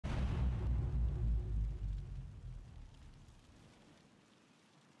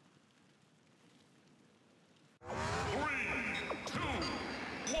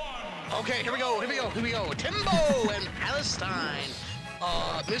Okay, here we go. Timb0 and Palestine.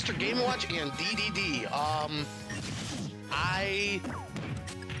 Mr. Game & Watch and DDD. Oh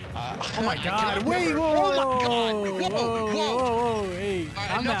my God! Wait! Whoa! Oh my God! Whoa! Hey,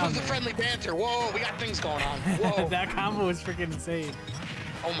 Enough of the friendly banter. Whoa! We got things going on. Whoa! That combo was freaking insane.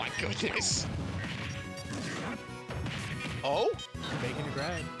 Oh my goodness. Oh? Bacon to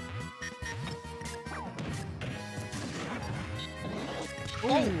grab.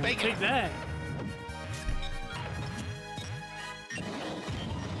 Oh, bacon! Take that.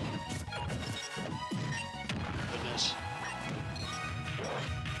 Goodness.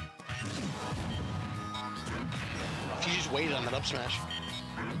 If you just waited on that up smash.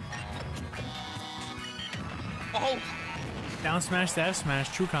 Oh! Down smash to F smash,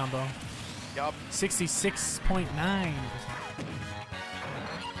 true combo. Yup. 66.9%.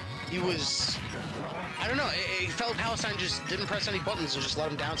 He was... I don't know, it felt Palestine just didn't press any buttons and just let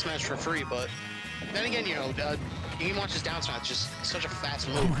him down smash for free, but... Then again, you know, Game & Watch's down smash just such a fast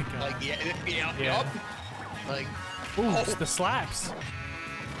move. Oh my God. Like, yeah. Like... Ooh, it's the slaps.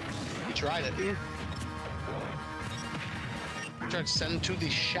 He tried it. Tried to send him to the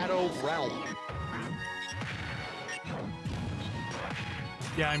Shadow Realm.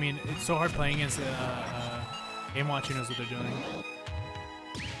 Yeah, I mean, it's so hard playing against Game & Watch knows what they're doing.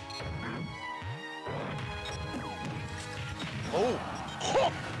 Oh!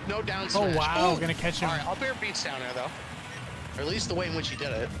 No down smash. Oh, wow, Ooh. gonna catch him. Alright, up air beats down there, though. Or at least the way in which he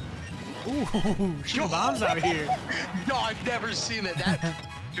did it. Ooh, shooting bombs out here. No, I've never seen it.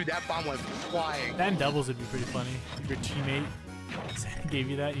 Dude, that bomb went flying. That in doubles would be pretty funny. If your teammate gave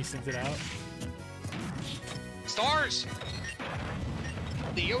you that, you sent it out. Stars!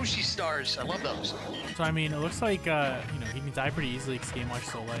 The Yoshi stars. I love those. So, I mean, it looks like, you know, he can die pretty easily because Game & Watch is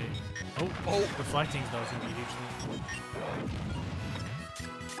so light. Oh, deflecting though is going to be huge.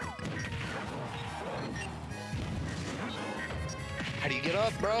 How do you get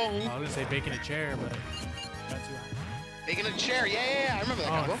up, bro? I was going to say baking a chair, but not too high. Making a chair. Yeah. I remember that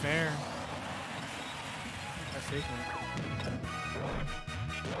combo. Oh, fair. That's safe,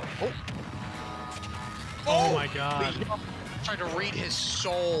 man. Oh my God. Tried to read his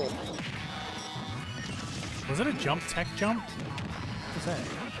soul. Was it a jump tech jump? What's that?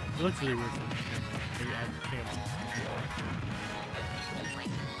 It looks really weird. Maybe I think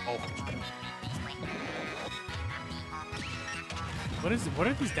What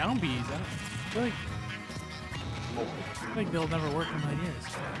are these down Bs? I feel like they'll never work in my years.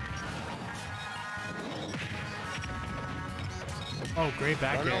 Oh, great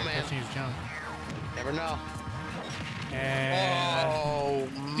back air. Catching his jump. Never know. And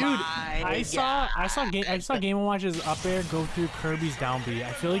dude, I saw Game & Watch's up air go through Kirby's down B.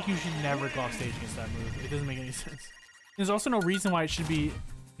 I feel like you should never go off stage against that move. It doesn't make any sense. There's also no reason why it should be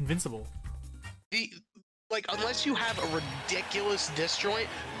invincible. Like, unless you have a ridiculous disjoint,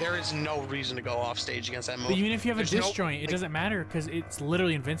 there is no reason to go off stage against that move. But even if you have a disjoint, it doesn't matter because it's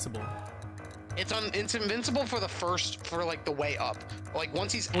literally invincible. It's invincible for like the way up. Like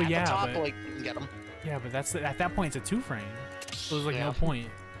once he's at the top, like you can get him. Yeah, but that's at that point it's a 2-frame, so there's like no point.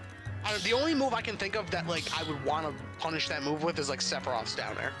 The only move I can think of that like I would want to punish that move with is like Sephiroth's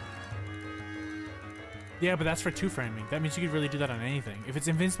down there. Yeah, but that's for 2-framing. That means you could really do that on anything. If it's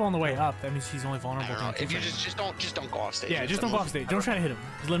invincible on the way up, that means he's only vulnerable to if you just don't go off stage. Yeah, just don't go off stage. Don't try to hit him.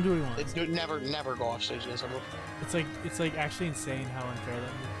 Just let him do what he wants. Never go off stage against him. It's like actually insane how unfair that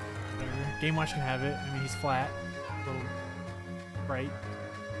is. Whatever. Game Watch can have it. I mean, he's flat, a little bright.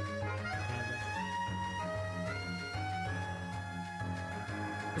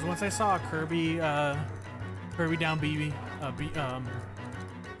 Because once I saw Kirby down B, not beat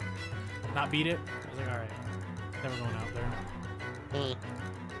it, I was like, all right, never going out there.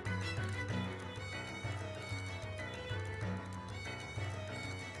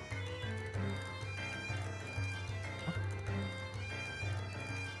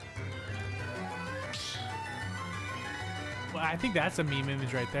 Well, I think that's a meme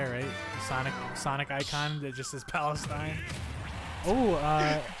image right there, right? The Sonic icon that just says Palestine. Oh,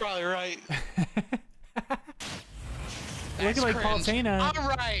 probably right. Looking like Palutena. All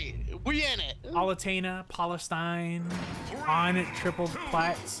right, we in it. Palutena, Palestine, on triple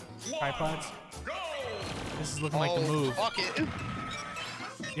plats, tripods. This is looking like the move. Fuck it.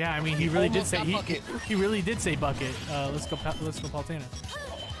 Yeah, I mean he really did say he really did say bucket. Let's go Palutena.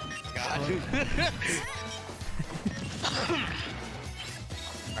 God.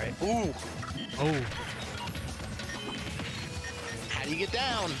 All right. Ooh. Oh. How do you get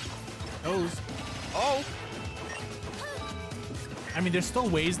down? Those. Oh. I mean, there's still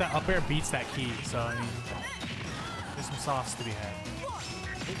ways that up air beats that key, so I mean, there's some sauce to be had.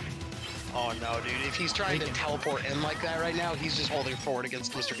 Oh no, dude! If he's trying to teleport in like that right now, he's just holding forward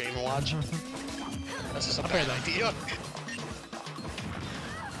against Mr. Game & Watch. That's just a bad idea.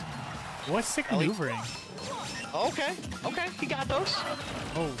 What's sick maneuvering? Okay, he got those.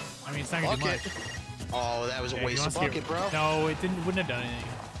 Oh, I mean, it's not gonna do much. Oh, that was a waste of bucket, bro. No, it wouldn't have done anything.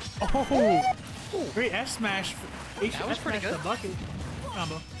 Oh, great F smash. That was pretty good. The bucket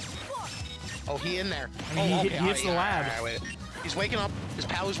combo. Oh, he in there. I mean, he hits the lab. Wait. He's waking up. His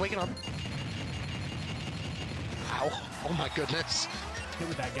pal is waking up. Ow. Oh my goodness. Hit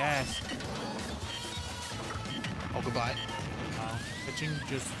with that gas. Oh, goodbye. Wow. Pitching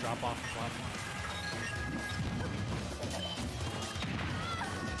just drop off the platform.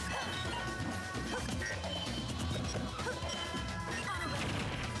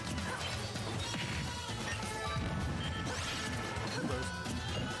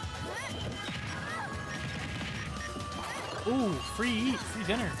 Ooh, free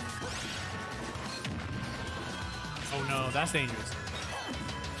dinner. Oh no, that's dangerous.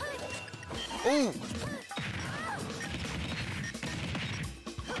 Ooh.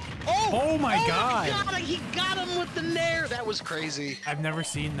 Oh my god! He got him with the nair. That was crazy. I've never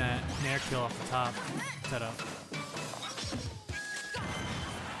seen that nair kill off the top setup.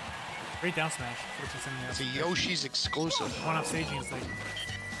 Great down smash. It's a Yoshi's exclusive. One off staging is like.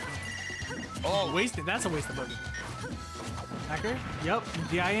 Oh, wasted. That's a waste of boogie. Hacker? Yep.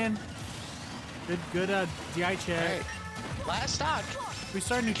 DI in. Good DI check. Hey, last stock. We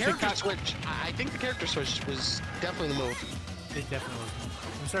started new character switch. I think the character switch was definitely the move. It definitely was.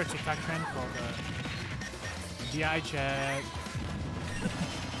 We started a TikTok trend called DI check.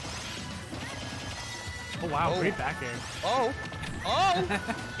 Oh wow, great back air. Oh,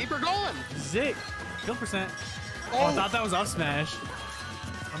 keep her going. Zick. Kill percent. Oh, I thought that was up smash.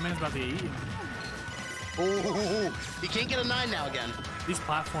 My man's about to get eaten. Ooh, he can't get a 9 now again. These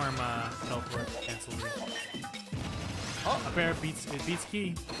platform teleport cancels it. Oh, up air beats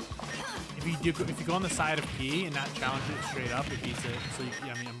key. If you go on the side of key and not challenge it straight up, it beats it. So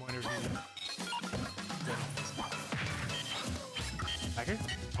I mean, I'm wondering if Backer?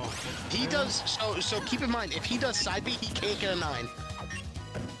 Oh, he does. So keep in mind, if he does side B, he can't get a 9.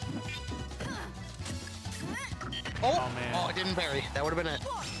 Oh man! Oh, it didn't bury. That would have been it.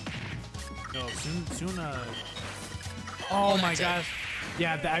 No, soon. Oh my gosh!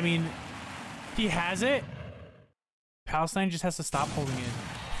 Yeah, I mean, he has it. Palestine just has to stop holding in.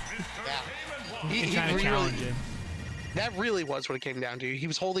 Yeah, he's trying to challenge him. That really was what it came down to. He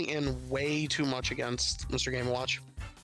was holding in way too much against Mr. Game & Watch.